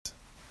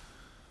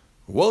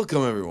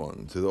Welcome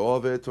everyone to the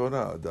Oavei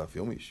Torah Daf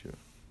Yomi Shir.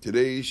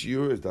 Today's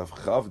Shir is Daf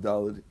Chav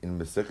Daled in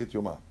Masechet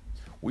Yoma.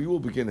 We will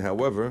begin,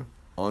 however,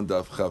 on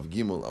Daf Chav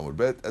Gimel Amud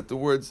Bet at the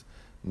words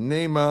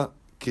Nema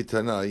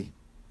Kitanai.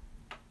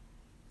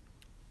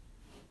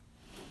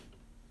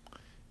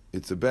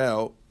 It's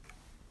about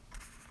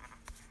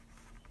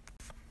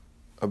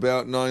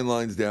 9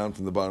 lines down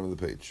from the bottom of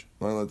the page.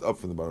 9 lines up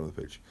from the bottom of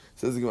the page. It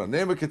says again,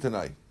 Nema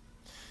Kitanai.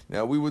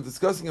 Now, we were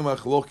discussing a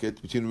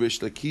machloket between Rish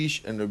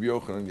Lakish and Rabbi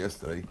Yochanan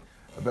yesterday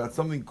about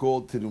something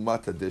called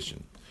Terumat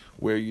Addition,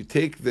 where you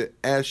take the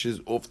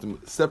ashes off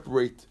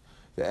separate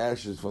the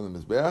ashes from the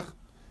Mizbeach.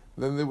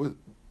 Then there was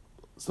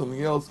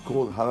something else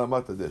called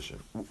Haramat Addition,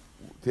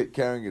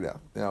 carrying it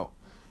out. Now,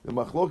 the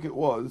machloket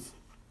was,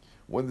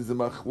 when there's a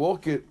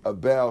machloket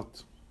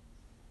about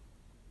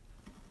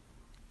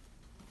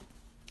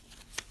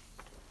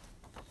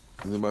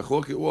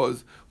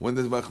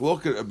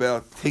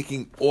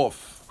taking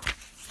off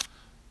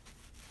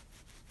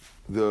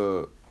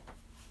the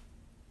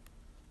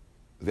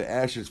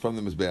ashes from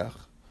the Mizbeach,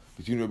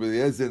 between Rabbi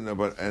Eliezer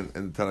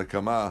and Tanna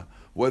Kamma,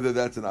 whether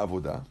that's an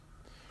avodah.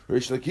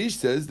 Rish Lakish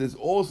says there's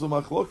also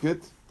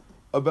machloket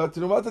about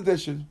Terumat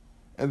Addition,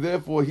 and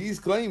therefore he's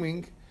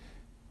claiming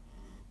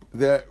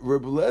that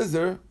Rabbi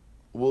Eliezer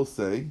will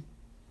say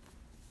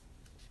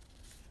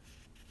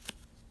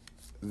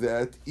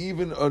that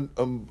even a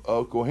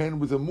kohen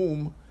with a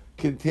mum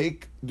can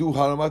do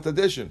Haramat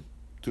Addition,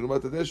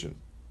 Terumat Addition.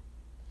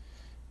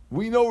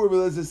 We know Rabbi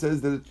Eliezer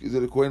says that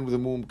a kohen with a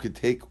mum could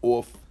take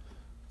off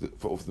the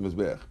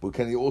Mizbeach, but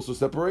can he also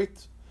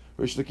separate?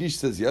 Rish Lakish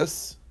says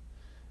yes,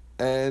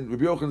 and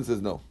Rabbi Yochanan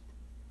says no.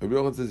 Rabbi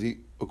Yochanan says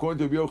according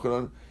to Rabbi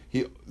Yochanan,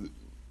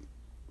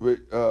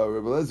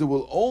 Rabbi Eliezer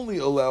will only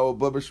allow a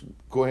blemish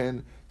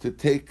kohen to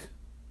take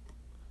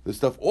the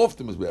stuff off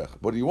the Mizbeach,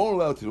 but he won't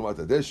allow Terumat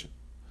Addition.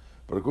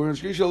 But according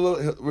to Rish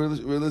Lakish,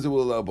 Rabbi Eliezer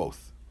will allow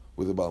both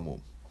with the Baal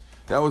Mum.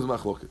 That was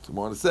machloket. I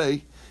want to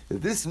say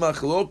that this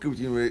machloket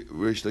between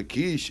Rish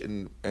Lakish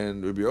and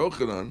Rabbi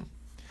Yochanan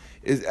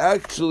is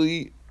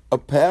actually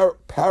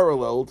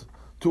paralleled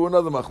to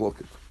another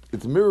machloket.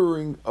 It's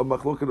mirroring a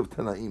machloket of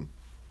Tanaim.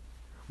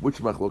 Which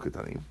machloket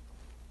Tanaim?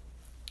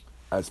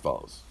 As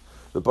follows.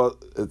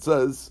 It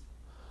says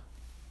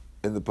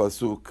in the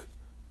pasuk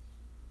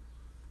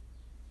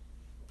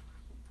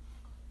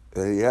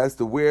that he has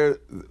to wear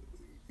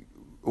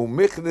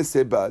umichne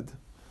sebad,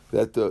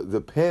 that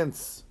the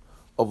pants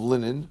of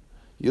linen,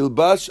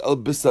 yilbash al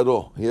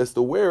bisaro, he has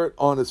to wear it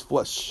on his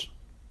flesh.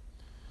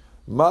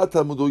 Ma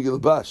tamudu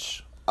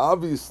yilbash,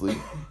 obviously,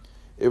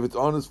 if it's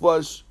on his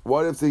flesh,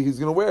 why do you say he's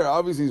going to wear it?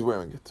 Obviously he's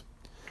wearing it.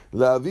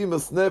 La'avi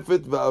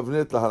masnefet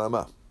va'avnet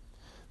laharama.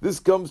 This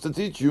comes to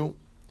teach you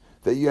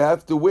that you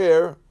have to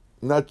wear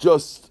not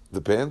just the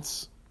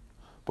pants,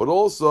 but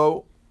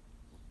also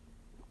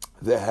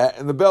the hat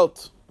and the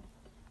belt.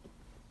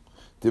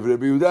 Divrei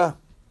Rabbi Yehuda.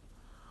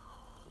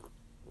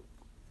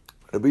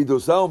 Rabbi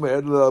Dosa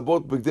omer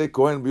la'abot b'gdei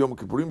kohen b'yom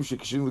kippurim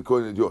shekishin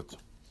v'kohen idiot.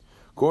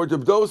 According to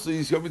Rabbi Dosa,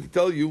 he's coming to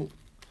tell you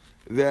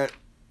that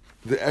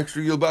the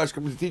extra yilbash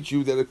comes to teach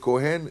you that a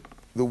kohen,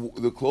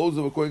 the clothes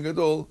of a kohen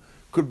gadol,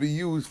 could be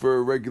used for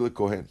a regular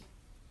kohen.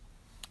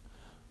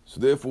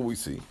 So therefore, we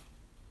see.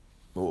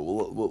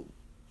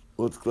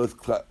 Let's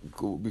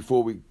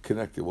before we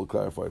connect it, we'll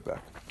clarify it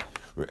back.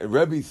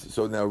 Rebbe is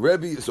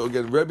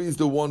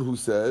the one who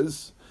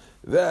says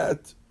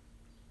that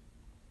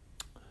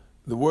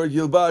the word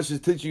yilbash is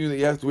teaching you that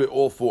you have to wear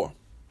all four.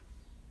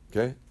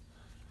 Okay?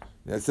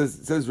 Now it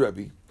says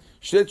Rebbe,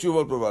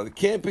 it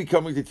can't be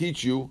coming to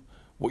teach you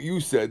what you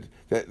said,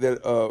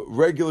 that a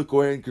regular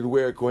kohen could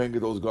wear a kohen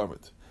gadol's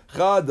garment.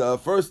 Chada,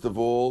 first of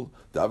all,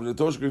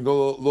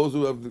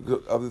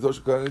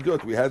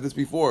 we had this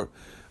before.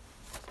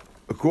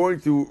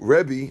 According to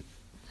Rebbe,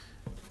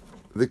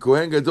 the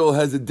kohen gadol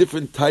has a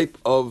different type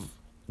of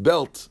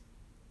belt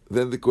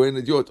than the kohen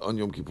idiot on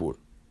Yom Kippur.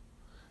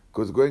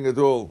 Because the kohen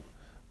gadol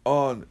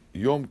on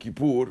Yom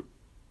Kippur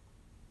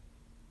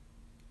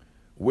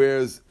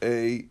wears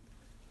a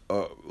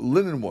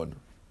linen one,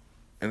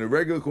 and a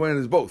regular kohen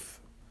is both,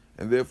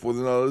 and therefore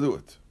they're not allowed to do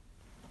it.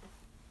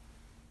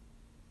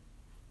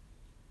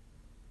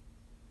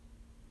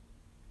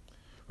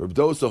 Reb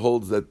Dosa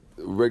holds that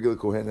regular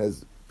kohen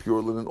has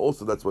pure linen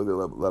also, that's why they're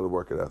allowed to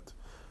work it out.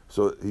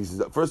 So he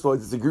says, first of all, I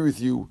disagree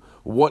with you,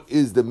 what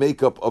is the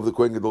makeup of the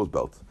kohen gadol's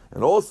belt?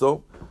 And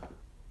also,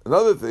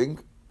 another thing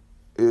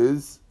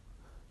is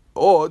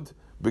odd.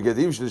 How could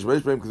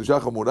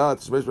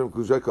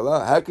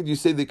you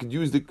say they could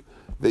use the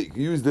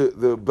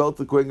belt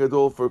of kohen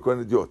gadol for a kohen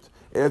idiot?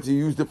 After you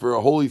used it for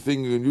a holy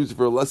thing, you can use it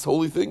for a less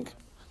holy thing?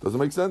 Doesn't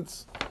make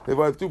sense. If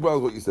I have two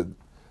problems with what you said,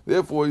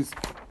 therefore,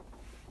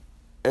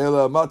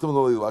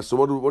 so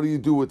what do you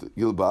do with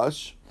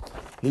yilbash?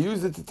 He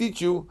used it to teach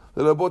you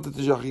that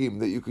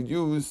you could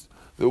use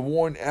the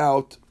worn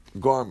out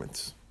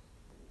garments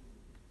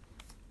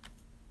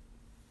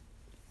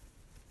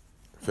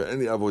for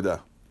any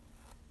avodah.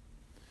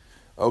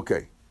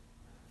 Okay,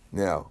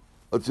 now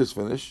let's just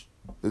finish.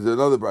 There's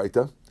another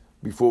braita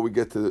before we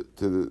get to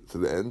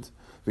the end.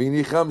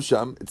 V'inicham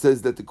sham, it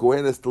says that the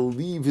Kohen has to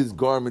leave his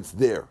garments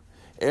there.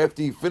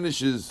 After he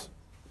finishes,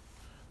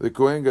 the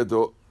Kohen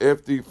Gadol,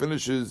 after he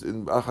finishes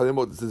in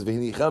Achalimot, it says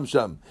v'inicham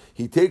sham.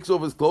 He takes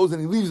off his clothes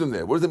and he leaves them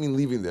there. What does that mean,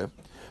 leaving there?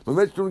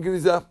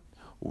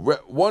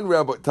 One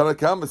rabbi, Tanna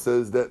Kama,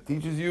 says that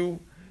teaches you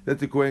that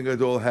the Kohen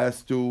Gadol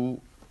has to.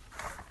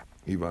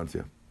 Ivan's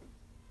here.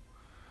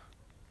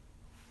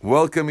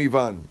 Welcome,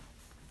 Ivan.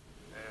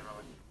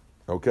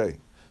 Okay,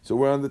 so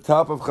we're on the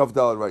top of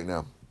Chavdal right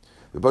now.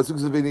 The pasuk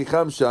says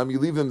v'inicham sham. You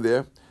leave them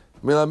there.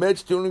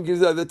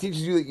 That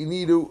teaches you that you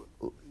need to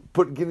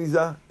put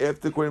ginizah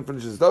after the Kohen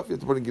finishes stuff. You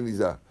have to put in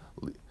ginizah.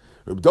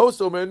 Reb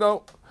Dosa, man,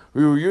 no.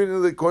 We were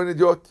using the Kohen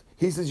idiot.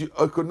 He says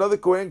another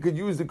Kohen could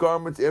use the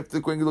garments after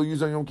the Kohen Gadol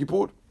used on Yom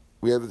Kippur.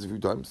 We have this a few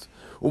times.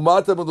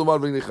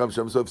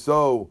 So if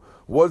so,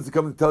 what does it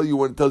come to tell you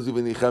when it tells you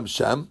v'inicham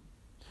sham?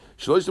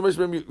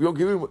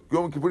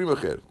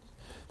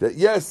 That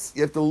yes,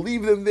 you have to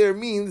leave them there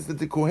means that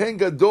the Kohen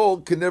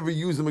Gadol can never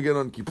use them again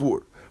on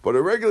Kippur. But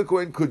a regular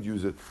Kohen could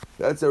use it.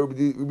 That's how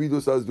Rabbi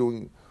Dosa is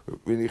doing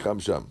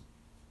v'inicham sham.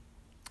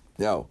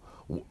 Now,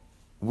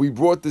 we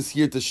brought this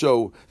here to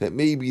show that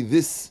maybe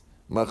this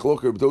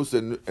Machlok Rabbi Dosa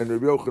and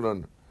Rabbi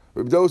Yochanan,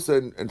 Rabbi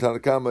Dosa and Tanna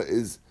Kama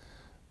is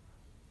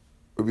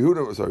Rabbi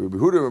Huda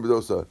and Rabbi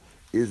Dosa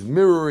is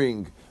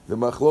mirroring the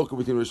Machlok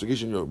between Rish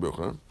Lakish and Rabbi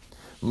Yochanan.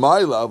 My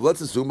love,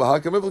 let's assume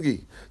Mahakam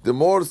Evlgi. The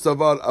more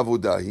Savar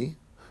Avodahi,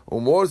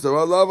 or more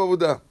Savar Lav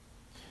Avodah.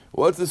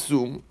 Let's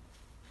assume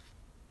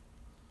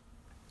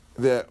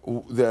that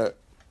Rabbi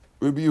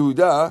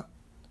Yehuda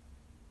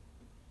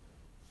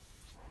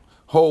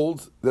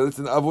holds that it's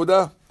an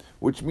avodah,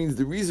 which means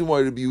the reason why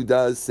Rabbi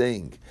Yehuda is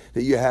saying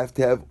that you have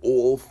to have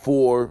all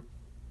four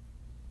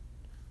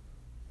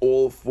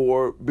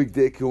big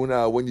day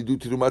kahuna when you do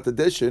Terumat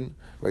Hadeshin,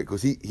 right?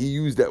 Because he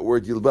used that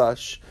word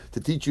Yilbash to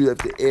teach you that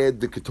to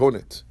add the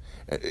ketonet,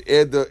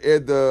 add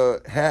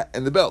the hat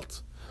and the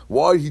belt.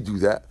 Why did he do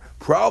that?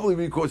 Probably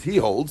because he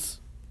holds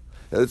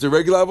that it's a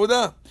regular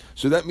avodah.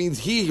 So that means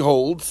he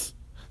holds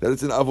that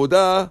it's an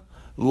avodah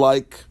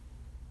like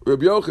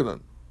Rabbi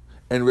Yochanan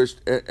and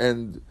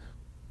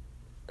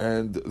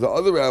the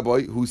other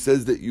rabbi who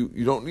says that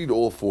you don't need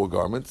all four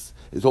garments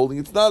is holding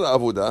it's not an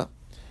avodah,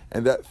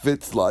 and that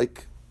fits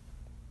like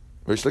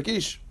Rish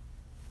Lakish.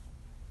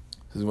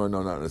 This is where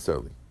no, not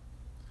necessarily.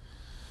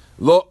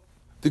 Lo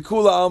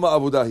tikula alma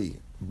avodahi.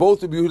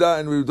 Both Rabbi Yehuda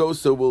and Rabbi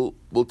Dosa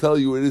will tell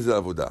you it is an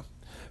avodah.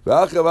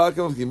 One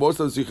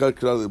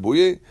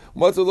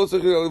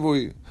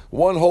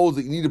holds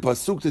that you need a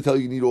pasuk to tell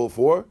you need all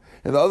four,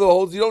 and the other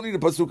holds you don't need a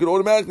pasuk; it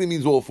automatically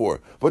means all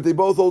four. But they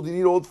both hold you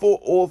need all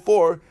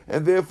four,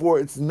 and therefore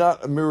it's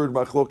not a mirrored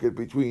machloket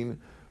between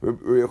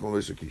Rabbi Yochanan and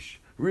Rish Lakish.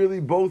 Really,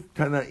 both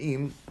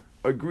Tanaim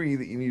agree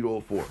that you need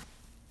all four.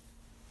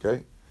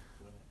 Okay,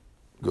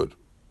 good.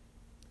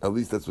 At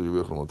least that's what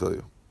Rabbi Yochanan will tell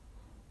you.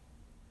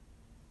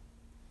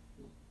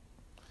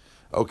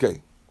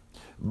 Okay,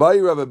 by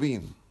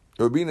Rababin.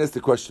 Rabin asked the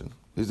question.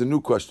 Here's a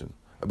new question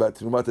about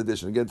Terumat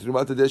Hadeshin. Again,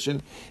 Terumat Hadeshin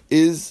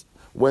is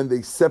when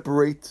they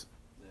separate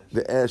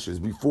the ashes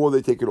before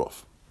they take it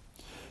off.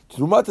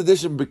 Terumat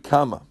Hadeshin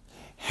B'kama.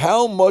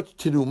 How much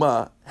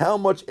Terumah, how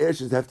much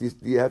ashes do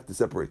you have to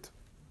separate?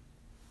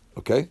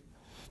 Okay?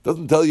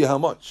 Doesn't tell you how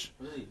much.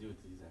 What do they do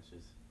with these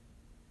ashes?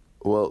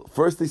 Well,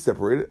 first they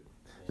separate it.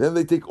 Then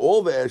they take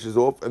all the ashes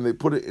off and they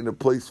put it in a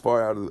place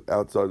far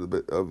outside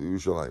of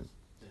Yerushalayim.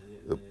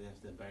 They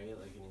have to bury it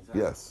like inside?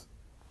 Yes.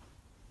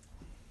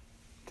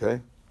 Okay.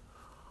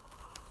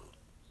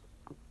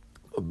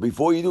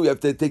 Before you do, you have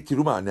to take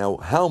terumah. Now,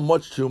 how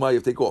much terumah you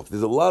have to take off?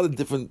 There's a lot of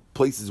different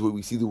places where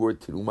we see the word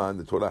terumah in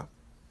the Torah,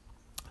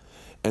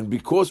 and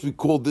because we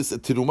call this a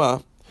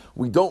terumah,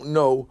 we don't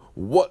know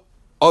what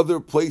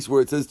other place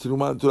where it says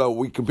terumah in the Torah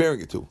we're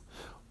comparing it to.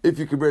 If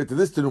you compare it to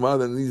this terumah,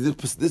 then it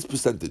needs this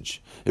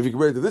percentage. If you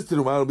compare it to this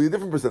terumah, it'll be a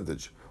different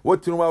percentage.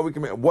 What terumah we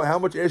compare? How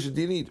much ashes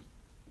do you need?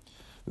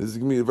 This is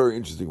going to be a very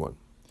interesting one.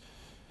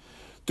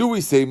 Do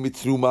we say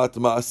mitrumat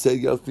ma'aser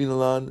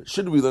yalfinalan?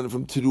 Should we learn it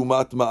from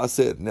tirumat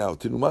ma'aser? Now,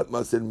 tirumat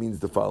ma'aser means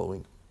the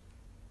following: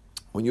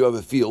 when you have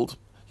a field,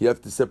 you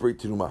have to separate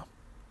tirumah.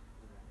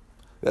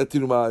 That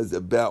tirumah is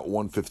about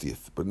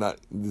 1/50th, but not.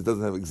 It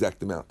doesn't have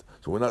exact amount,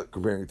 so we're not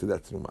comparing it to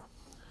that tirumah.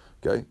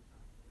 Okay.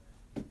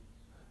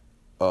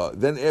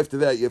 Then after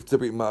that, you have to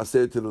separate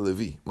ma'aser to the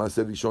levi,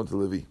 ma'aser rishon to the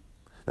levi.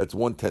 That's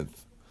 1/10.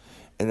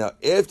 And now,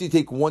 after you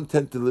take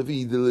 1/10 to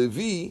the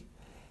levi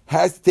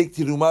has to take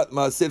Tirumat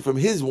Maaser from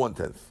his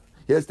 1/10.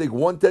 He has to take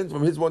 1/10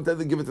 from his 1/10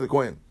 and give it to the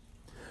Kohen.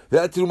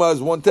 That Tirumah is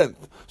 1/10.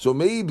 So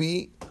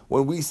maybe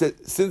when we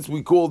said, since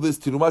we call this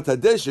Tirumat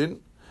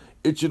Hadeshin,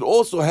 it should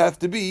also have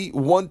to be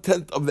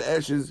 1/10 of the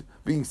ashes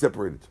being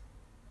separated.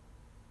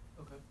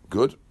 Okay.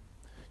 Good.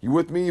 You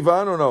with me,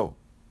 Ivan, or no?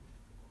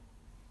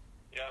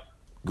 Yeah.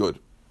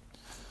 Good.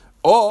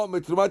 Or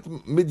Mitrumat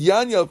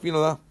Midyan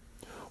Yalfinala.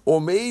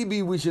 Or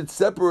maybe we should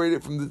separate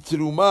it from the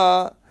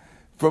Tirumah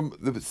from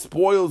the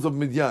spoils of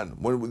Midian.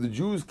 When the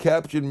Jews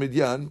captured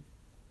Midian,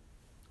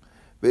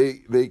 they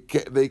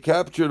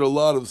captured a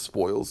lot of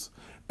spoils,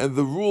 and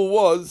the rule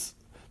was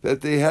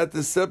that they had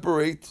to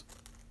separate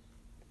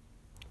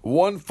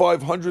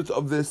 1/500th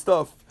of their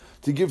stuff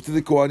to give to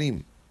the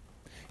Kohanim?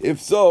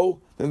 If so,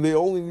 then they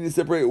only need to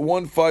separate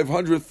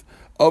 1/500th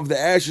of the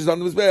ashes on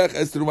the Mizbeach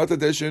as Terumat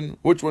Hadeshin.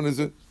 Which one is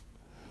it?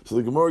 So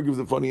the Gemara gives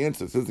a funny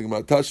answer. It says the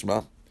Gemara,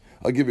 Tashma,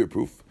 I'll give you a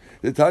proof.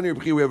 The Tanya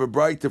Rebchia, we have a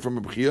Braita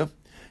from Rebchia.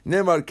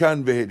 Nemar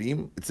kan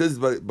veherim. It says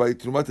by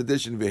Terumat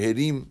Hadeshin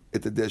veherim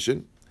et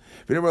Hadeshin.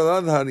 V'nemar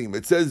lan harim.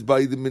 It says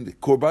by the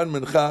Korban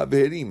Mencha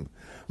veherim.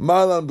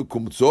 Malan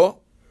bekumtzo,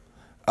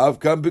 av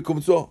kan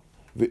bekumtzo.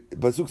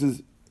 Pasuk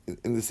says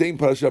in the same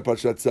parasha,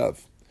 Parashat Tzav.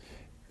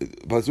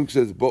 Pasuk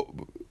says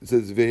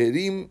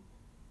veherim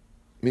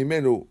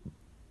mimenu.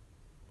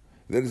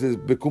 Then it says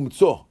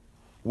bekumtzo,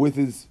 with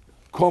his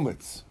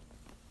komets.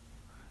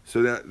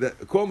 So that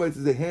komets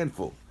is a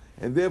handful,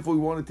 and therefore we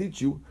want to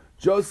teach you,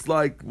 just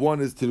like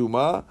one is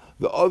teruma,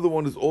 the other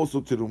one is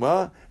also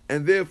teruma,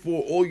 and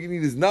therefore all you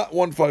need is not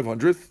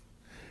 1/500th,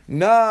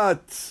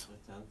 not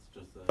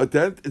a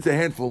tenth. It's a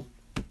handful.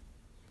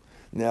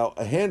 Now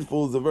a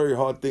handful is a very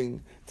hard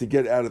thing to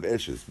get out of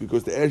ashes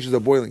because the ashes are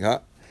boiling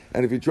hot,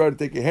 and if you try to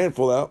take a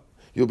handful out,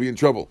 you'll be in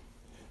trouble.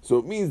 So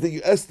it means that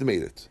you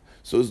estimate it.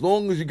 So as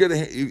long as you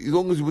as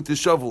long as with the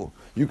shovel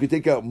you can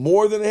take out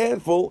more than a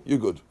handful, you're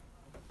good.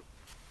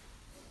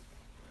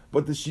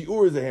 But the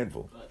shiur is a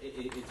handful.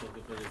 It's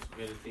okay, but it's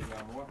okay to take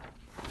out more.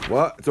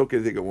 What? It's okay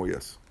to take out more.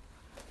 Yes.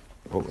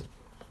 Hold on.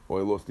 Oh,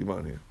 I lost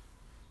Ivan here.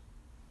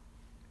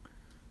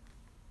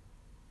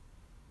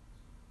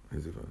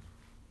 Here's Ivan.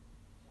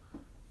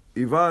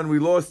 Ivan, we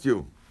lost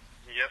you.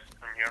 Yes,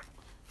 I'm here.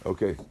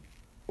 Okay.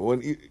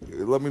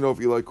 Let me know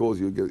if Eli calls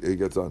you. He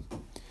gets on.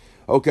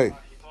 Okay.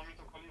 He told me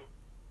to call you.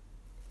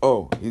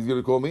 Oh, he's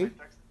gonna call me. He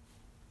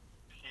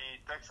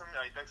texted me.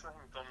 I texted him.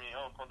 He told me,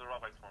 "Oh, call the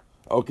rabbi's phone."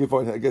 Okay,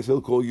 fine. I guess he'll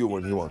call you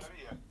when he wants.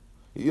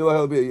 Eli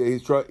Halbia, yeah,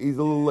 he's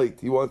a little late.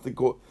 He wants to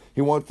call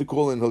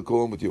in. He'll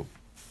call in with you.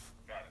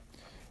 Got it.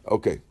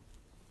 Okay.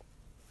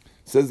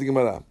 Says the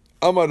Gemara.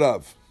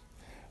 Amarav.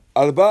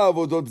 Arba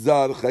avodot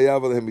zar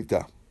chayav alehem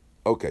mitah.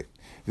 Okay.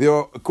 There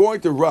are,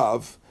 according to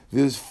Rav,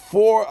 there's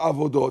 4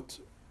 avodot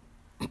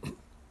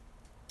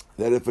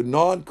that if a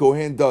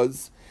non-Kohen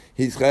does,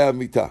 he's chayav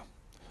mitah.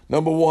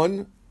 Number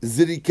 1,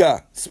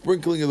 zirika,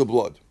 sprinkling of the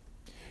blood.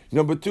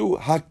 Number 2,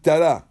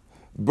 haktara,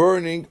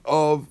 burning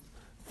of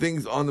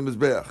things on the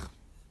Mizbeach.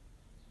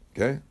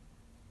 Okay?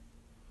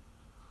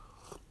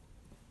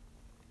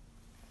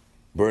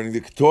 Burning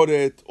the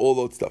Ketoret, all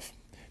that stuff.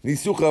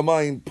 Nisuch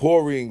HaMayim,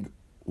 pouring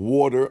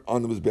water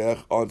on the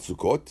Mizbeach on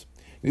Sukkot.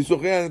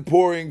 Nisuch HaMayim,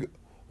 pouring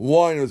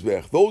wine on the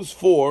Mizbeach. Those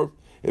 4,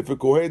 if a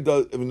Kohen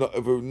does,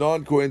 if a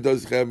non-Kohen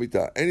does Chayav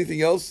Mitah.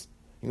 Anything else,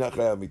 you're not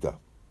Chayav Mitah.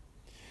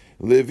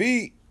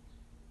 Levi,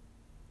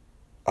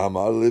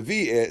 Amar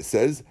Levi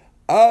says,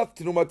 Av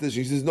Terumat Hadeshin.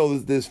 He says, no,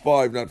 there's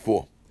 5, not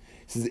 4.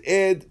 He says,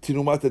 add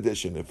Terumat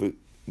Hadeshin. If a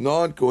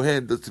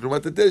non-Kohen does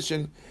Terumat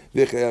Hadeshin,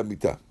 they're Chayav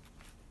Mitah.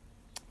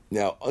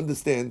 Now,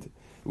 understand,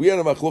 we had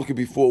a machloket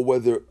before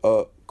whether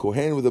a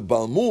Kohen with a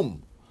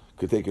Balmum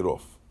could take it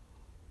off.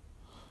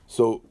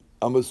 So,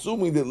 I'm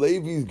assuming that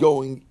Levi is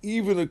going,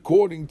 even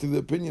according to the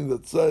opinion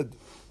that said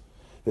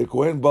that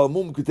Kohen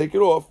Balmum could take it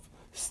off,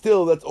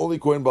 still that's only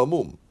Kohen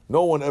Balmum.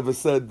 No one ever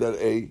said that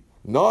a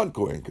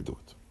non-Kohen could do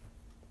it.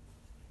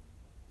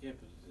 Yeah,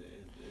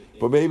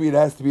 But maybe it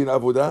has to be an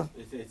avodah.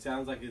 It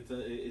sounds like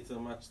it's a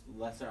much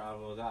lesser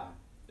avodah.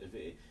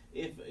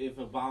 If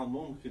a Baal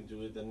Mum can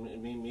do it, then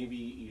maybe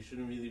you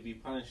shouldn't really be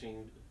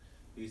punishing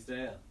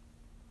Yisrael.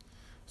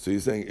 So you're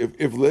saying,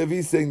 if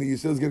Levi's saying that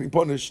Yisrael is getting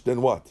punished,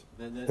 then what?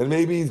 Then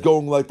maybe he's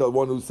going like the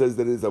one who says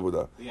that it is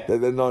avodah. Yeah.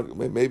 Then not,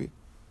 maybe.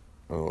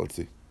 Oh, let's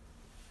see.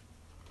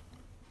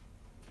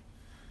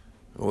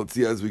 Let's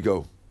see as we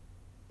go.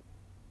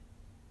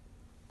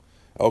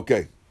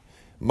 Okay.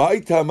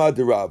 My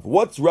Tamad Rav.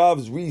 What's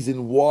Rav's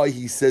reason why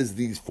he says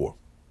these 4?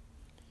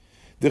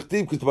 The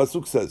Ch'tiv, because the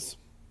Pasuk says,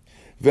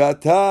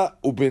 Ve'ata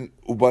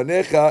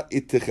ubanecha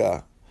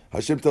ittecha.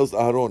 Hashem tells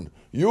Aharon,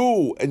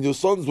 you and your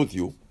sons with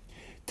you,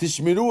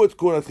 tishmiru et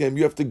kuhunatchem.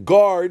 You have to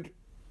guard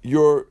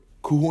your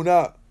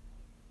kuhuna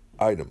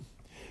item.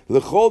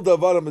 L'chol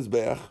davar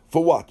ha-mizbeach.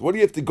 For what? What do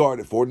you have to guard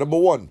it for? Number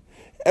 1,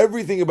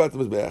 everything about the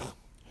mizbeach.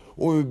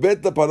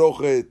 U'mibet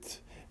parochet,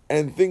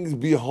 and things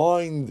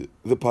behind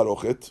the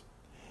parochet.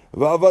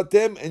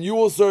 Va'avatem, and you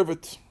will serve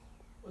it.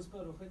 What's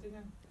parochet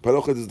again?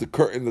 Parochet is the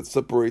curtain that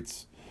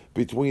separates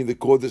between the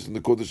Kodesh and the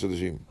Kodesh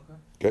Hadashim.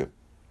 Okay?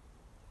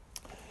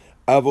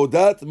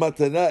 Avodat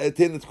matana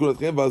eten et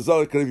kulatchem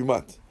v'azar karev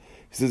yimat.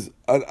 He says,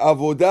 an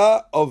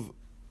avodah of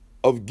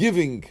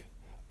giving,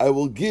 I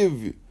will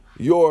give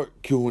your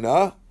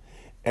kuhuna,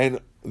 and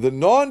the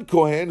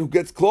non-Kohen who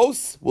gets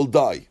close will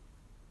die.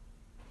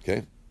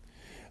 Okay?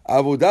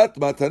 Avodat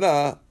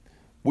matana,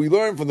 we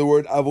learn from the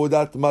word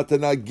avodat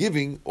matana,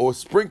 giving or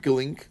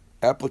sprinkling,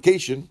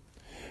 application,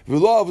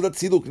 v'lo avodat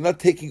tziluk, not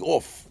taking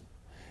off.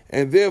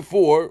 And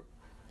therefore,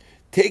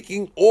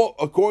 taking off,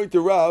 according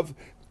to Rav,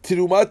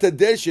 Terumat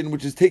Hadeshin,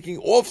 which is taking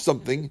off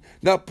something,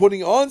 not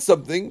putting on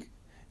something,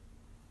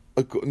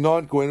 a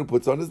non-Kohen who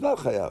puts on is not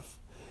chayav.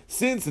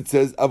 Since it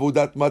says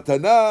avodat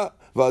matana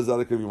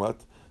v'azar kavimat,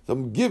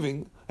 some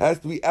giving has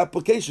to be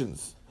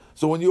applications.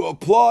 So when you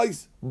apply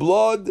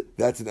blood,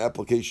 that's an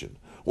application.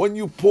 When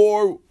you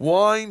pour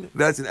wine,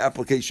 that's an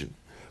application.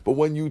 But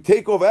when you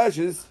take off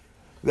ashes,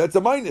 that's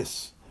a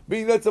minus.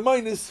 Being that's a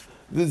minus,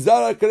 the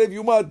Zara Karev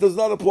Yumat does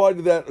not apply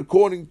to that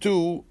according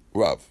to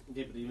Rav.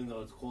 Yeah, but even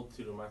though it's called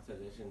Tirumah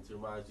tradition,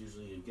 Tirumah is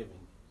usually a giving.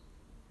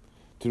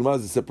 Tirumah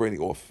is separating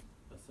off.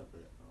 That's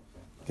separate.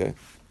 Okay. Okay,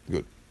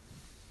 good.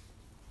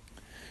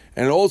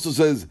 And it also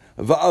says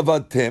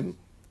va'avatem.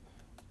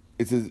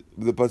 It says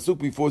the pasuk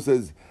before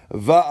says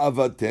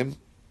va'avatem.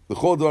 The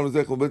chol davar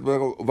mezbech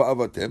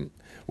va'avatem.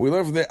 We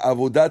learn from there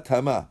avodat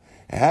hama.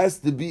 It has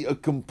to be a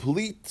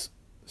complete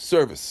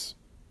service.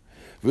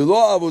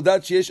 V'lo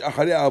avodat sheyesh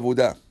acharei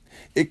avodah.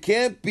 It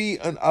can't be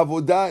an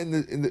avodah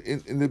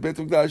in the Beit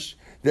Hamikdash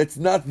that's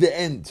not the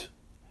end.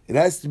 It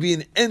has to be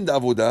an end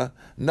avodah,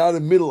 not a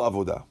middle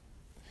avodah.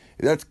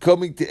 That's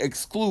coming to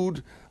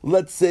exclude,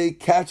 let's say,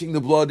 catching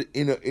the blood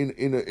in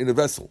a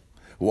vessel.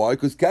 Why?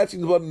 Because catching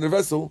the blood in a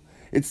vessel,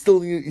 you still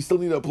need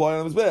to apply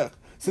on the mizbeach.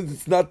 Since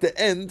it's not the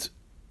end,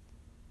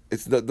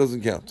 that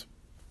doesn't count.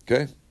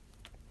 Okay?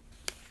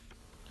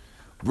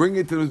 Bring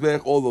it to the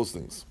mizbeach, all those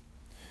things.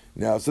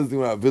 Now, it says the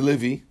Gemara,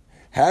 V'levi.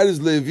 How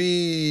does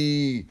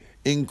Levi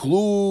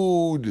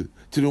include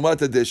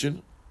Tirumat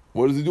addition?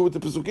 What does he do with the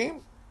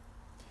Pesukim?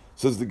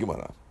 Says the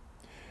Gemara.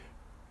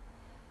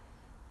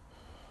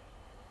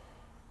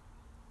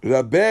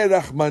 Rabbe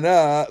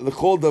Rachmana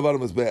l'kol davar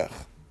mizbeach.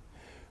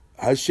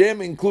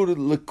 Hashem included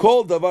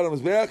l'kol davar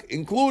mizbeach,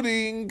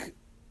 including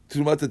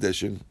Tirumat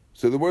addition.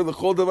 So the word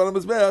l'kol davar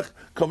mizbeach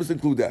comes to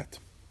include that.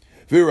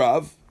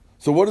 V'Rav.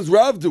 So what does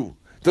Rav do?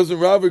 Doesn't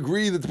Rav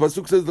agree that the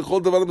pasuk says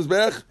l'kol davar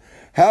mizbeach?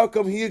 How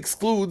come he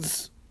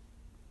excludes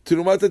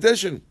Tirumat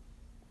addition?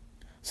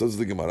 Says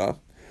the Gemara.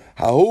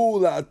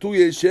 Hahu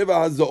la'atuye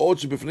sheva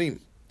hazaot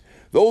shebifnim.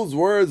 Those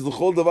words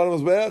l'kol davar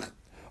mizbeach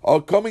are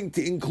coming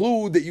to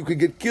include that you could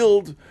get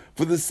killed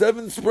for the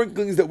 7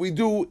 sprinklings that we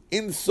do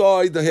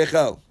inside the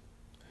Hechal.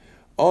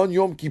 On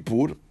Yom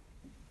Kippur,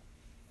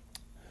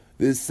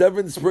 there's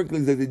 7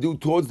 sprinklings that they do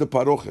towards the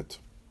Parochet.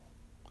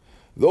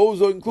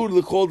 Those are included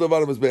l'kol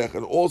davar mizbeach,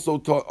 and also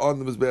on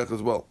the mizbeach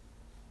as well.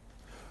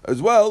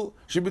 As well,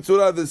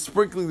 shibitzurah, the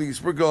sprinkling that you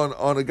sprinkle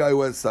on a guy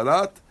who has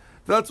sarat,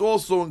 that's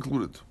also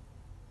included.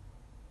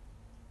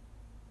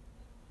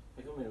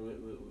 How come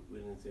we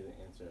didn't say the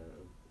answer?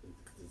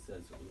 Because it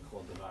says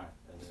l'kol davar,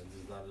 and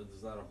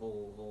there's not a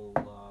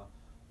whole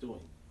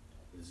doing.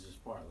 This is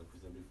just part, like we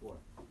said before.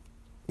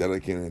 That I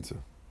can't answer.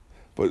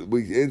 But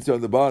we answer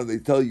on the bottom, they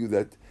tell you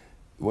that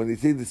when they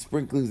say the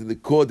sprinklings in the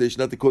Kodesh,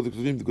 not the Kodesh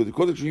Rishim, because the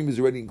Kodesh Rishim is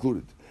already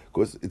included.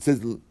 Because it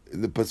says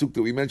in the pasuk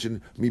that we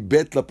mentioned, mi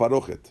bet la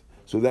parochet.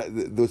 So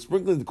that the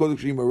sprinklings in the Kodesh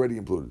Rishim are already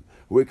included.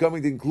 We're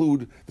coming to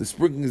include the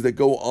sprinklings that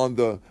go on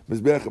the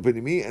Mizbeach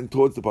HaPenimi and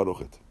towards the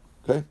parochet.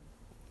 Okay?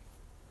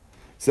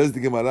 Says the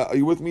Gemara, are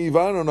you with me,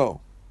 Ivan, or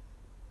no?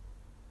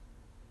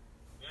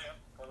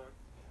 Yeah.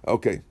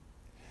 Okay.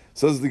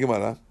 Says the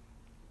Gemara,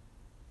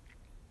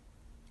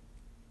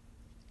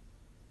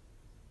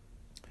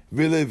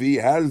 V'Levi,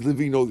 how does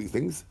Levi know these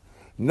things?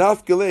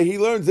 Nafkele, he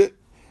learns it.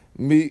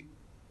 Mi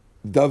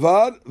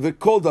davar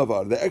v'kol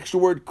davar, the extra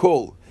word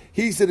kol.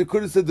 He said it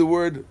could have said the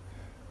word,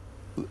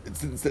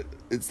 instead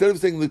of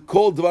saying the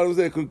kol davar was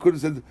there, it could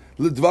have said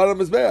l'dvar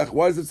mizbeach.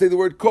 Why does it say the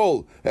word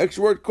kol? The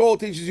extra word kol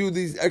teaches you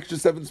these extra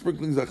 7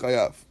 sprinklings of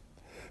chayav.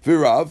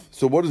 V'Rav,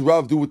 so what does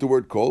Rav do with the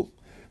word kol?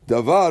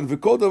 Davar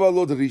v'kol davar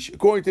lo darish.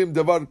 According to him,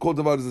 davar and kol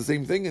davar is the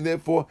same thing, and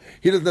therefore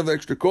he doesn't have the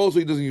extra kol, so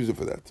he doesn't use it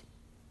for that.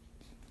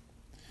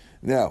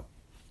 Now,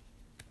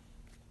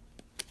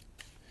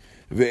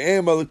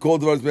 ve'em al kol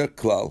davar zmeach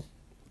klal,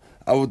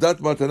 avodat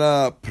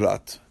matana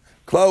prat,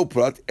 klal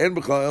prat, en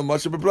b'klal el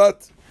masha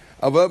b'prat,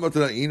 avodat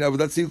matana in,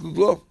 avodat silkul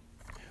klo.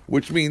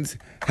 Which means,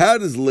 how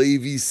does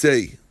Levi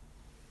say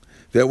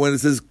that when it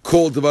says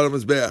kol davar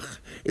mizbeach,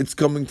 it's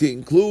coming to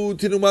include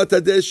tinumat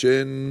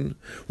addition?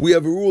 We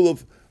have a rule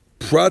of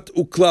prat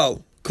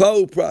uklal,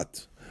 klal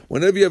uprat.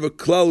 Whenever you have a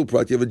klal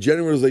uprat, you have a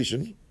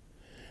generalization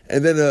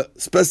and then a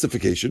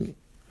specification.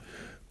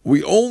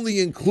 We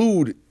only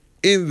include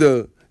in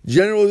the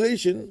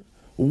generalization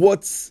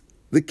what's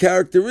the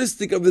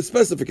characteristic of the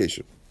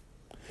specification.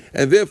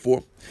 And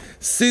therefore,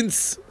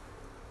 since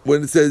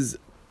when it says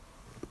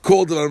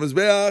kol davar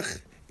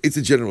mizbeach, it's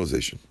a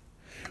generalization.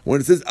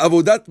 When it says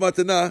avodat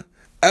matana,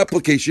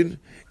 application,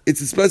 it's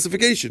a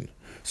specification.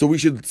 So we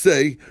should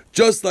say,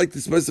 just like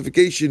the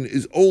specification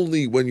is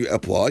only when you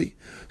apply,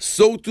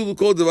 so too the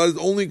kol davar is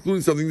only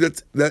including something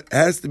that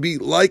has to be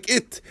like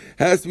it,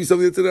 has to be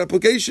something that's an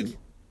application.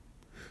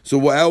 So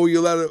how are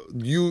you allowed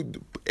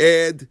to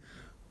add,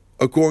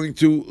 according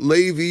to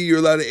Levi, you're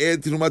allowed to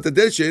add Tirumat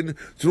addition.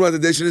 Tirumat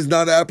addition is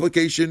not an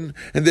application,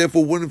 and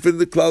therefore wouldn't fit in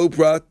the klal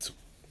uprat.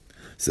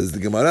 Says the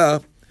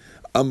Gemara,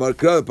 Amar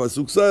Kra,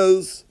 pasuk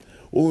says,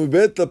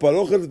 Umibet la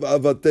parochet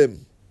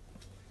v'avatem.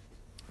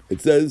 It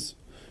says,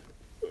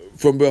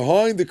 from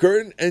behind the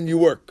curtain and you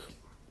work.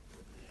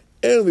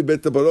 And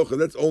Umibet la parochet,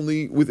 that's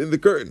only within the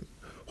curtain.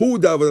 Who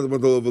davadat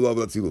matol v'lav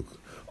latziluk?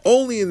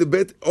 Only in the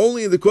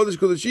Kodesh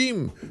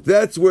Kodeshim,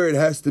 that's where it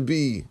has to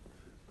be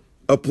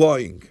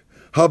applying.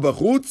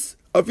 Habachutz,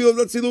 Afil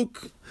Avodat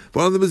Siluk.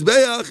 But on the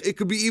Mizbeach, it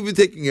could be even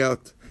taking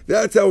out.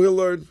 That's how he'll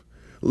learn.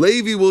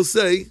 Levi will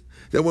say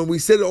that when we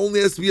said it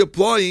only has to be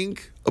applying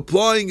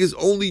is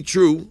only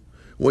true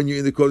when you're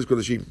in the Kodesh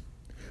Kodashim.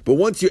 But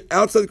once you're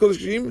outside the Kodesh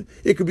Kodashim,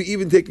 it could be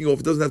even taking off.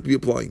 It doesn't have to be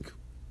applying.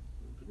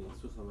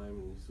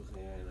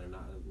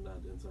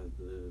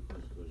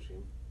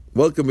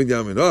 Welcome,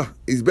 Binyamin.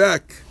 He's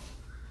back.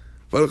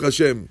 Baruch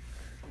Hashem.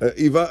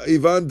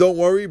 Ivan, don't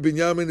worry.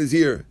 Binyamin is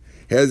here.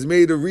 He has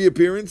made a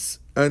reappearance,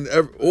 and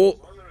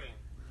everyone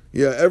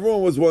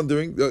was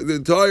wondering. The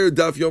entire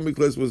Daf Yomi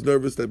class was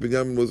nervous that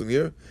Binyamin wasn't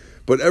here,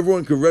 but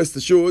everyone could rest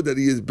assured that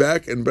he is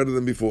back and better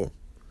than before.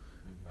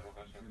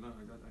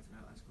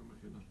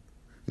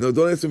 No,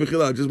 don't ask him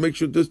Mechila. Just make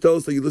sure. Just tell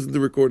us that you listen to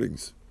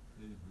recordings.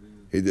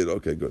 He did.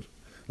 Okay, good.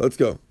 Let's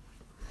go.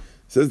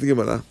 Says the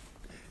Gemara.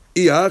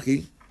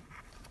 Iachi,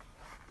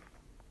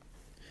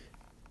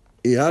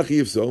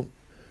 if so,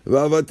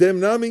 va'avatem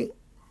nami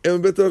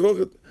em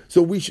betarachochet.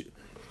 So we should.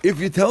 If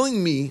you're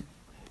telling me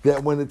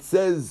that when it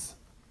says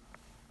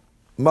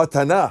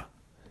matana,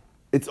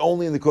 it's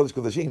only in the Kodesh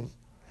Kodashim.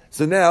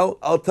 So now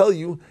I'll tell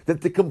you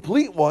that the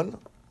complete one,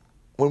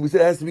 when we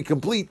said it has to be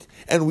complete,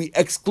 and we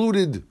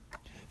excluded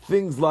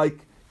things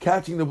like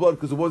catching the blood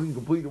because it wasn't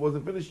complete, it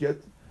wasn't finished yet.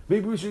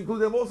 Maybe we should include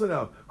them also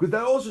now, because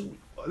that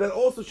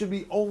also should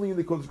be only in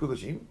the Kodesh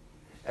Kodashim,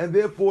 and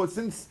therefore,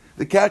 since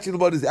the catching the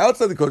blood is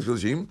outside the Kodesh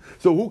Kodashim,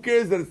 so who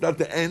cares that it's not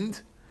the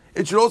end?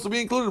 It should also be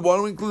included. Why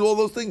don't we include all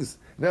those things?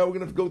 Now we're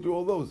going to have to go through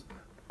all those.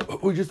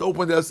 We just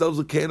opened ourselves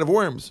a can of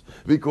worms,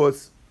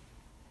 because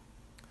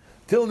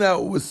till now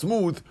it was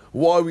smooth.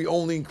 Why we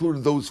only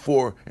included those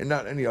four and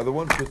not any other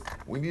ones? Because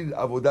we needed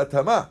avodat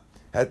tamah.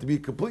 Had to be a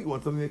complete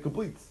one, something that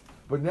completes.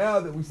 But now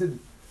that we said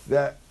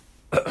that,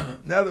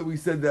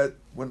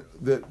 when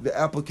the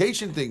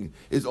application thing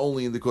is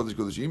only in the Kodesh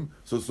Kodashim,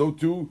 so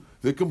too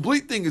the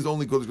complete thing is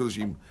only Kodesh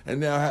Kodashim. And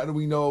now how do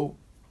we know?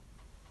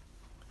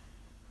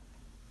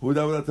 You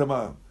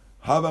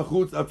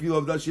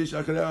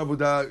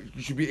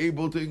should be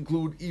able to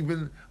include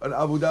even an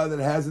avodah that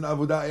has an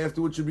avodah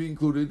afterwards should be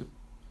included.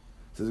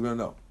 Says we're going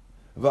to know.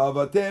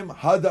 Va'avatem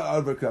hada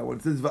arvaka. When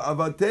it says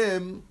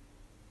va'avatem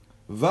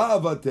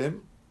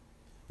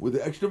with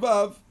the extra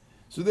vav,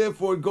 so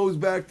therefore it goes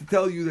back to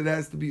tell you that it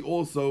has to be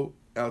also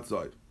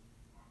outside.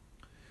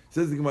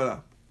 Says the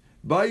Gemara.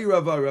 Ba'i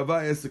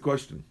Rava asks the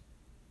question.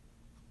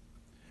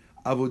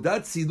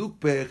 Avodat siluk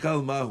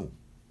pe'echal mahu.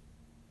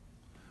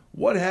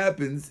 What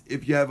happens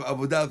if you have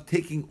avodah of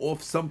taking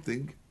off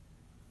something?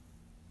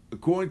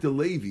 According to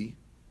Levi,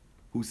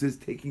 who says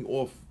taking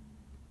off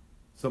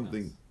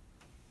something,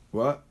 Counts.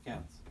 What?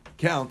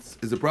 Counts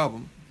is a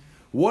problem.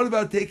 What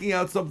about taking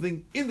out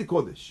something in the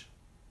Kodesh?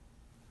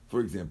 For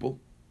example,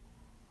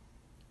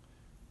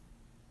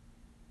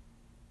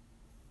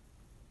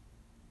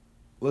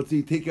 let's say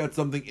you take out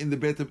something in the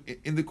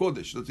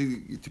Kodesh. Let's say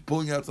you're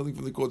pulling out something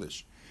from the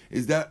Kodesh.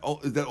 Is that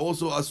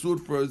also asur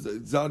for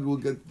Zad will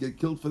get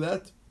killed for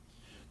that?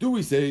 Do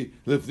we say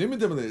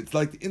it's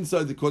like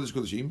inside the Kodesh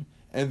Kodeshim,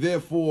 and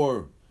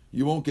therefore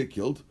you won't get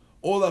killed,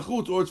 or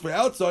lachut, or it's for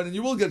outside and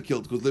you will get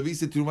killed because Levi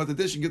said Turumat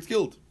Hadish and gets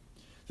killed?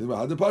 He says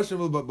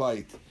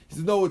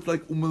no, it's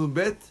like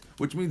umulbet,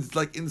 which means it's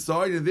like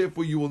inside, and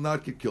therefore you will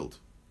not get killed.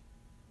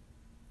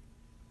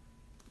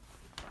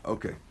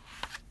 Okay.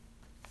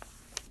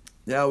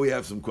 Now we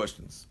have some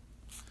questions.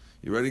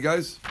 You ready,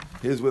 guys?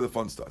 Here's where the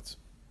fun starts.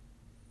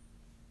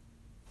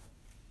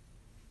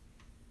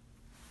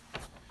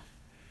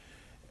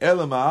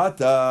 According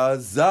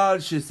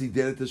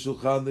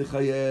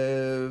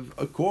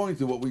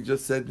to what we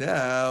just said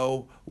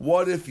now,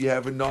 what if you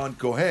have a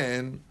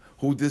non-Kohen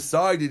who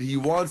decided he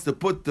wants to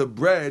put the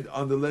bread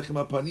on the lechem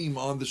hapanim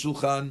on the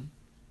shulchan?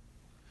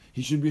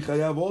 He should be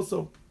chayav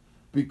also,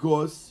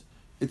 because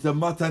it's a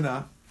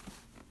matana.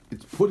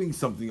 It's putting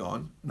something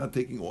on, not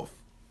taking off.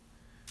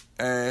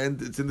 And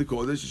it's in the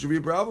Kodesh, it should be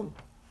a problem.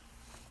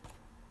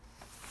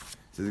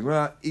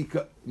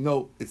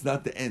 No, it's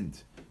not the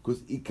end.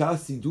 Because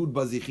ikasidur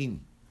bazichin.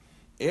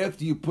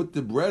 After you put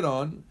the bread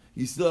on,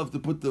 you still have to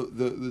put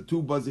the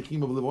two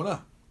bazichim of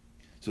levona.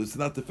 So it's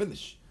not the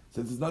finish.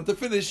 Since it's not the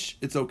finish,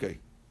 it's okay.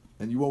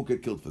 And you won't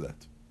get killed for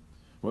that.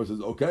 Moshe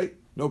says, okay,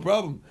 no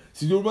problem.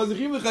 Sidur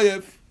bazichim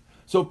lechayev.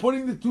 So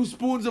putting the 2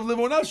 spoons of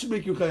levona should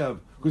make you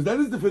chayav. Because that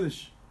is the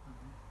finish.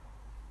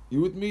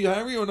 You with me,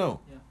 Harry, or no?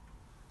 Yeah.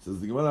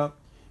 Says the Gemara,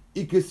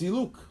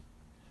 ikesiluk.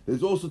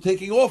 There's also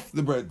taking off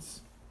the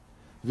breads.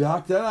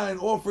 V'haktara, and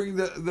offering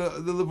the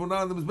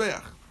levona and the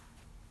mizbeach.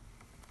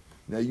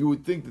 Now you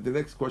would think that the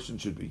next question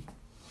should be,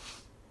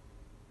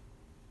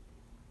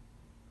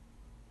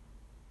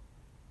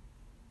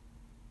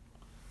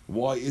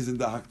 why isn't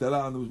the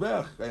haktara on the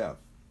mizbeach chayav?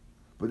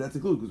 But that's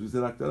included because we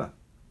said haktara.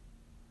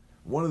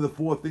 One of the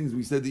 4 things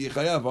we said the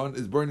chayav on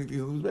is burning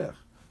things on the mizbeach.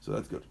 So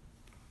that's good.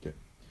 Okay.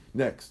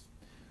 Next.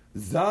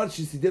 Zad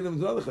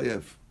shesidenim zad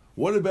chayav.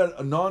 What about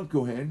a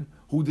non-Kohen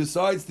who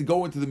decides to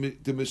go into the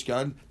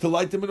Mishkan to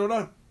light the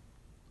menorah?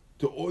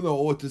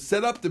 Or to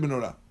set up the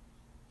menorah?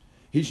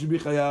 He should be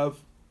chayav.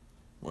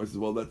 Well, says,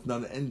 well, that's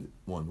not an end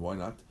one. Why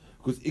not?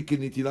 Because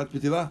ikin nitilat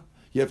petilah.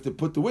 you have to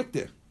put the wick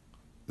there.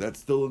 That's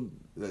still,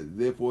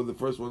 therefore the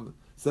first one,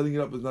 setting it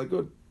up is not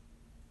good.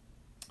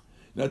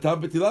 Now,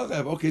 tam b'tilal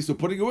chayav. Okay, so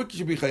putting a wick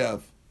should be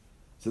chayav.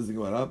 Says the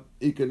Gemara,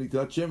 Ika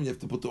nitilat shemen, you have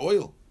to put the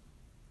oil.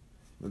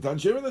 Natan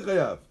shemen the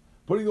chayav.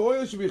 Putting the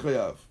oil should be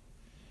chayav.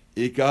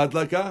 Ika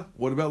hadlaka,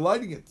 what about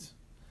lighting it?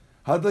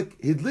 Hadlak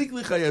hidlik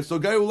li chayav, so a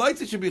guy who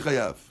lights it should be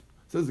chayav.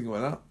 Says the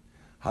Gemara,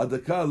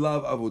 hadlaka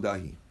lav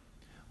avodahi.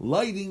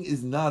 Lighting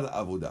is not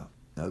avodah.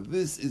 Now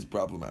this is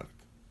problematic.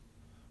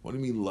 What do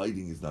you mean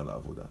lighting is not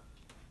avodah?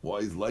 Why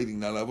is lighting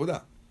not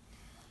avodah?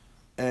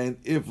 And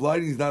if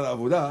lighting is not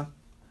avodah,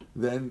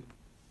 then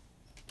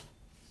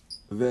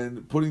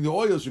putting the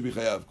oil should be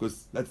chayav,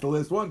 because that's the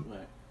last one.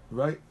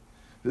 Right?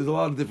 There's a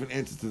lot of different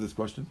answers to this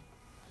question.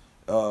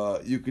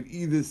 You could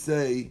either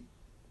say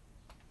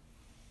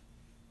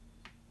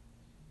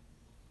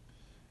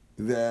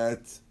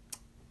that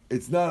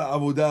it's not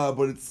avodah,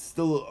 but it's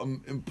still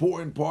an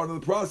important part of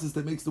the process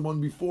that makes the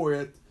one before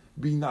it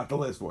be not the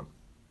last one.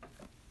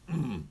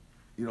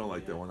 You don't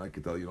like that one. I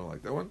can tell you don't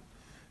like that one.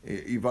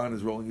 Ivan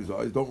is rolling his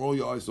eyes. Don't roll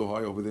your eyes so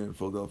high over there in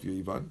Philadelphia,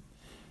 Ivan.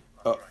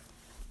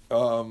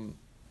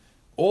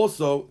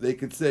 Also, they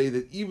could say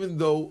that even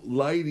though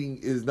lighting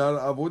is not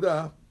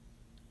avodah,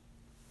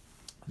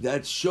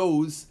 that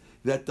shows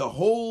that the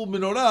whole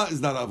menorah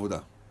is not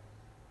avodah,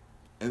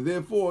 and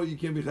therefore you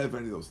can't be chayav for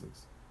any of those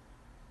things.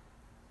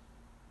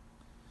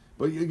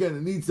 But again,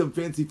 it needs some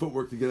fancy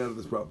footwork to get out of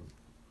this problem.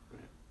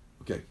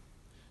 Okay,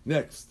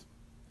 next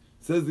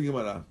says the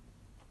Gemara.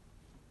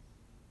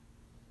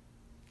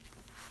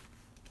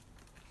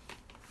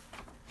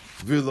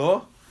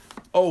 Vilo,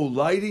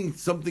 lighting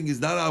something is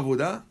not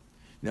avodah.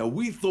 Now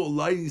we thought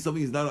lighting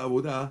something is not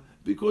avodah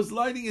because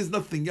lighting is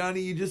nothing.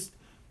 Yani,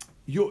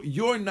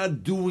 you're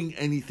not doing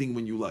anything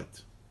when you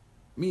light.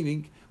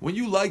 Meaning, when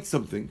you light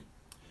something,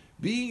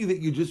 being that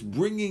you're just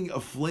bringing a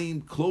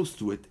flame close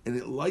to it and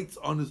it lights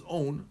on its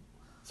own,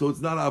 so it's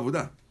not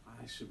avodah.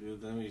 We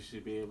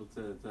should be able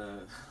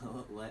to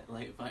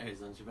light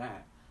fires on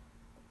Shabbat.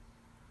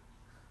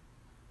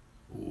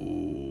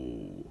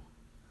 Ooh.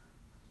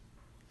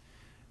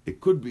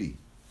 It could be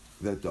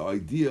that the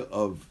idea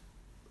of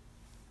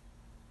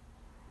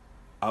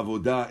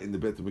avodah in the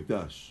Beit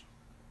HaMikdash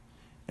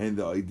and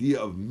the idea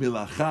of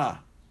milacha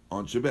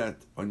on Shabbat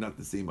are not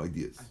the same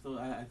ideas.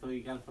 I thought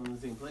you got it from the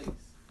same place.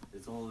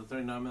 It's all the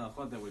 39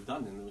 melachot that were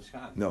done in the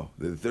Mishkan. No,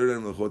 the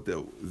 39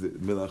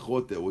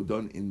 melachot that were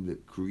done in the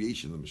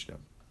creation of the Mishkan.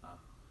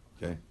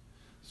 Okay?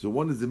 So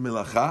one is the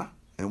milacha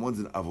and one's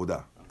an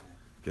avodah.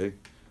 Okay?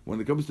 When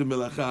it comes to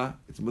milacha,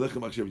 it's melech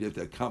machshav, you have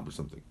to accomplish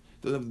something.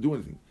 It doesn't have to do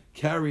anything.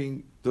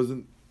 Carrying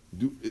isn't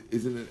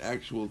an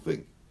actual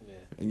thing. Yeah.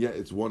 And yet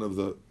it's one of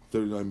the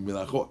 39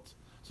 melachot.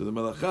 So the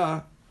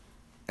melacha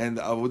and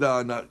the avodah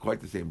are not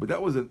quite the same. But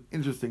that was an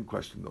interesting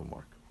question though,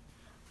 Mark.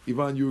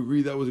 Ivan, you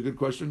agree that was a good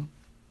question?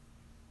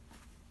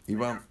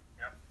 Ivan?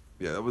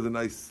 Yeah, that was a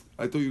nice...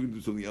 I thought you were going to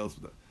do something else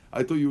with that.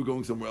 I thought you were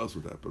going somewhere else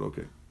with that, but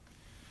okay.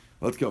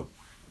 Let's go.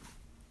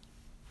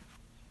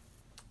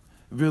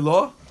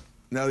 Vilo?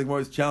 Now the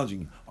Gemara is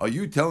challenging. Are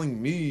you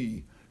telling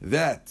me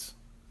that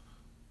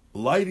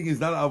lighting is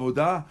not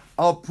avodah?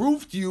 I'll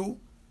prove to you.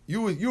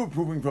 You were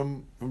proving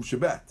from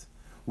Shabbat.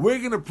 We're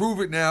going to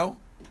prove it now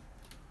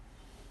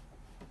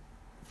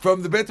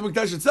from the Beit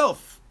HaMikdash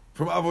itself,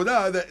 from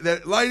avodah,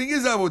 that lighting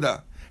is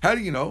avodah. How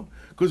do you know?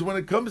 Because when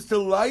it comes to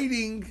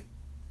lighting,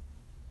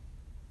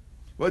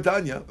 what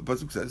Tanya, the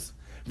pasuk says,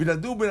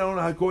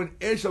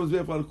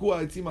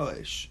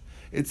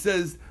 it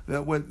says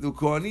that when the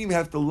Kohanim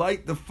have to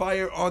light the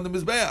fire on the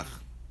Mizbeach,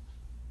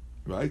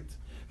 right?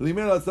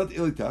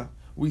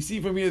 We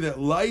see from here that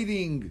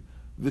lighting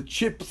the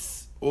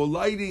chips or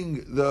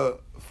lighting the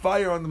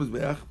fire on the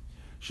Mizbeach,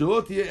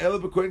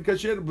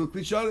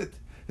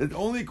 that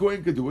only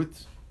Kohen could do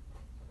it,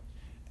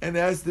 and it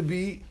has to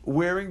be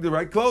wearing the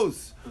right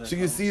clothes. So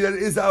you see that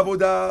it is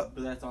avodah.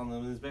 But that's on the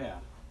Mizbeach.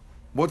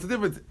 What's the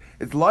difference?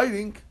 It's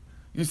lighting.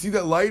 You see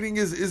that lighting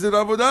is it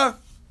avodah?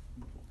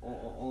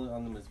 Only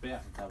on the Mizbeach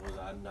it's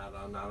avodah, not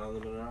on the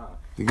menorah.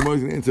 The Gemara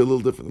is going to answer a little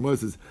different. The Gemara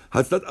says,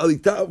 Hatzat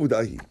alita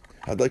avodahi,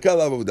 hadlaka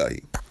lav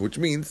avodahi, which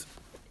means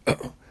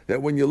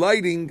that when you're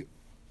lighting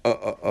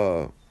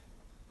a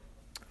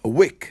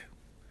wick,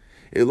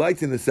 it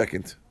lights in a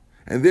second,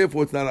 and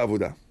therefore it's not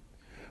avodah.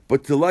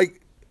 But to light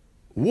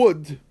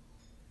wood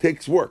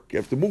takes work. You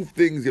have to move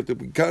things, you have to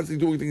be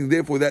constantly doing things, and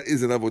therefore that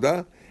is an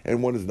avodah,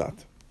 and one is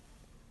not.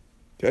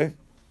 Okay?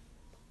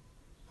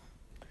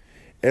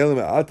 Elam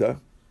Ata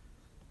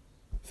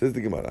says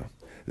the Gemara,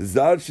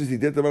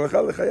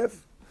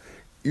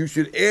 you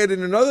should add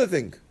in another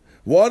thing.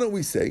 Why don't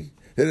we say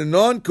that a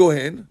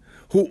non-Kohen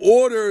who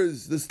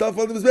orders the stuff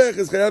on the Mizbeach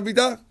is chayav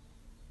midah?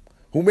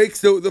 Who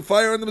makes the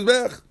fire on the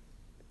Mizbeach?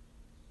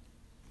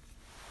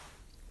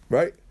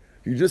 Right?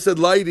 You just said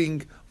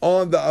lighting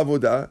on the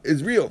avodah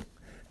is real.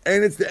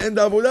 And it's the end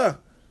avodah.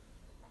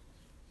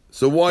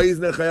 So why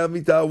isn't it chayav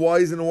midah? Why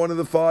isn't it one of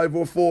the 5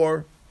 or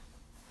 4?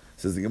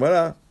 Says the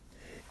Gemara,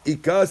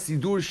 Ika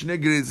sidur shnei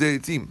gerezei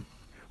etzim.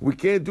 We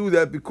can't do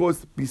that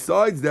because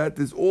besides that,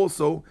 there's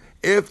also,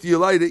 after you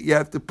light it, you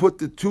have to put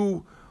the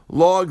 2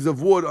 logs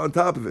of wood on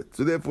top of it.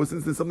 So therefore,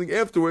 since there's something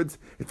afterwards,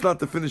 it's not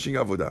the finishing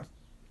avodah.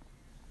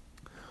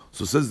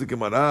 So says the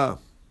Gemara,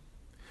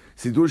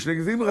 Sidur Shnei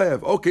Gezim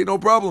Chayav. Okay, no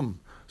problem.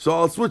 So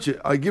I'll switch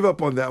it. I give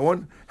up on that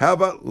one. How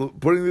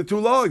about putting the 2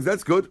 logs?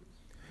 That's good.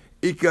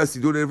 Ika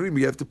Sidur Evrim.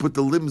 You have to put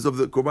the limbs of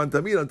the Korban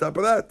Tamid on top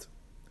of that.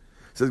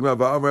 Says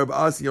Gemara, Rabbi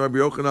Asi, Rabbi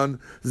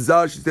Yochanan,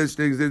 Zash says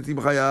Shnei Gezim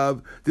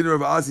Chayav. Didn't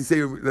Rabbi Asi say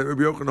that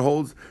Rabbi Yochanan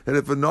holds that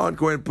if a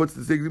non-Kohen puts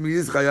the Shnei Gezim, he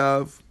is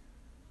Chayav?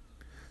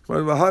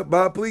 That's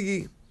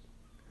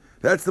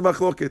the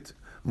machloket.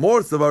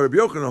 More so Rabbi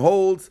Yochanan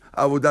holds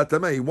avodat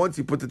tamei. Once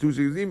you put the 2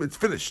 shiguzim, it's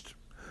finished.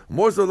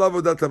 More so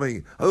avodat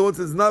tamei. Other ones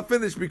it's not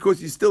finished because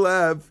you still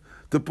have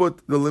to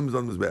put the limbs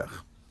on mizbeach.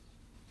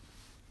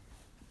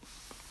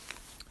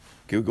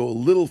 Okay, we'll go a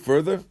little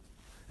further,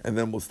 and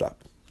then we'll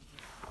stop.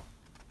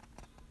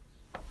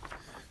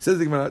 Says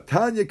the Gemara,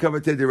 Tanya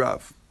kavatei de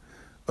Rav.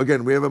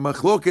 Again, we have a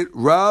machloket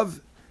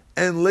Rav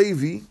and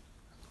Levi,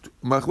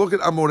 machloket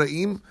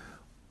Amoraim,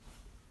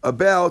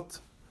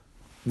 about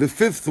the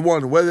 5th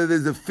one, whether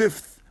there's a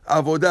 5th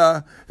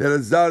avodah that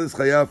a zar is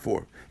chayav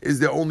for. Is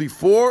there only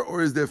 4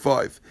 or is there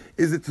 5?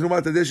 Is it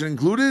Terumat Hadeshen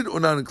included or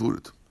not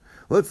included?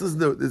 Let's listen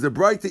to it. There's a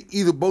braita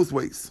either both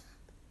ways.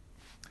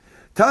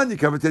 Tanya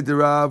kavatei de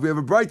Rav. We have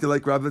a braita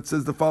like Rav that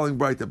says the following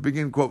braita.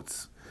 Begin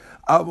quotes.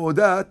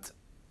 Avodat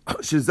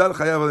shezar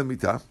chayav al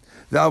mitah.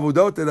 The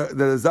avodot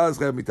that a zar is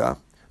chayav mitah.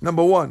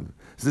 Number 1,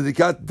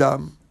 zedikat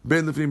dam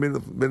ben lefnim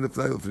ben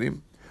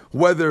lefnim.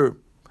 Whether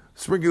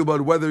sprinkle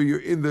blood, whether you're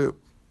in the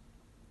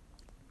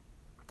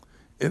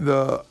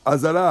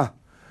Azara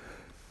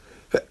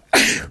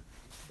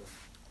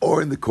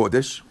or in the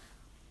Kodesh,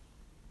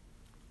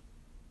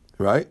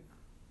 right?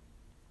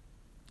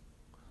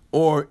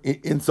 Or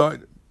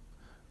inside,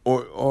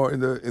 or in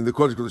the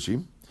Kodesh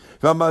Kodeshim.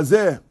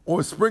 V'amazeh,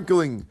 or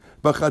sprinkling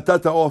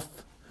b'chatata off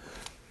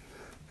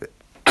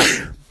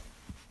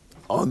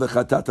on the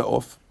chatata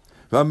off.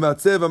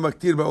 V'amatzeh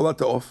v'maktir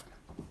ba'olata off.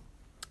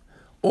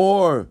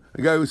 Or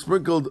a guy who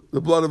sprinkled the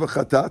blood of a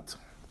chatat,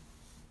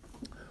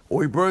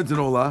 or he burns an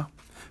olah,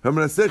 or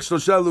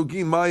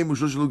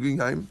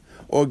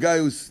a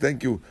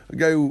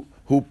guy who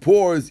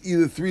pours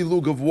either 3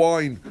 lug of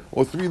wine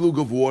or 3 lug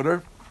of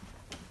water.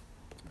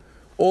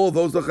 All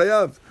those are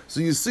chayav. So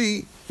you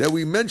see that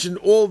we mentioned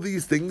all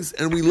these things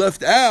and we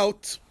left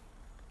out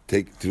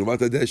take Terumat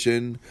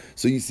Hadeshen.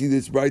 So you see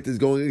this bright is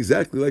going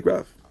exactly like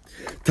Rav.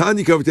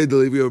 Tani kavatei de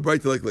Levi, we have a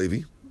bright like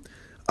Levi.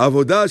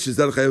 Avodah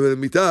shezar chayav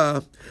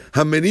mitah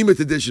hamenimet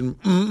edition.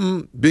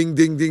 Bing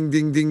ding ding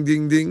ding ding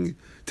ding ding.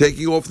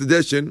 Taking off the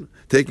deshin,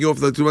 taking off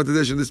the Terumat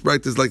Hadeshen. This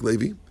bright is like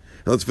Levi.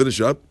 Now let's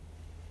finish up.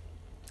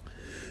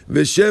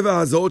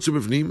 V'sheva hazot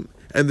shebifnim,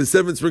 and the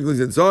 7 sprinklings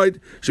inside.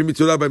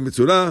 Shemitzurah by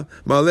mitzurah,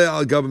 ma'aleh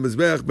al gav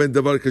mizbeach ben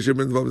davar kasher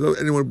ben davar.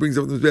 Anyone brings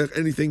up the mizbeach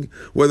anything,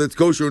 whether it's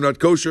kosher or not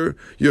kosher,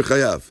 you're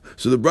chayav.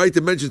 So the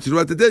brighter mentions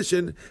Terumat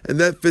Hadeshen, and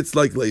that fits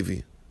like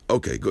Levi.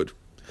 Okay, good.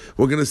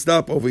 We're going to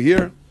stop over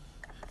here.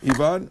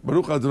 Ivan,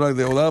 Baruch Adonai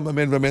Le'olam,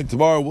 Amen, Amen.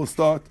 Tomorrow we'll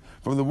start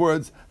from the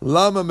words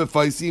Lama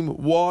Mefaisim.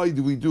 Why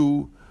do we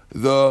do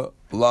the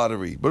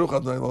lottery? Baruch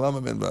Adonai Le'olam,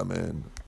 Amen, Amen.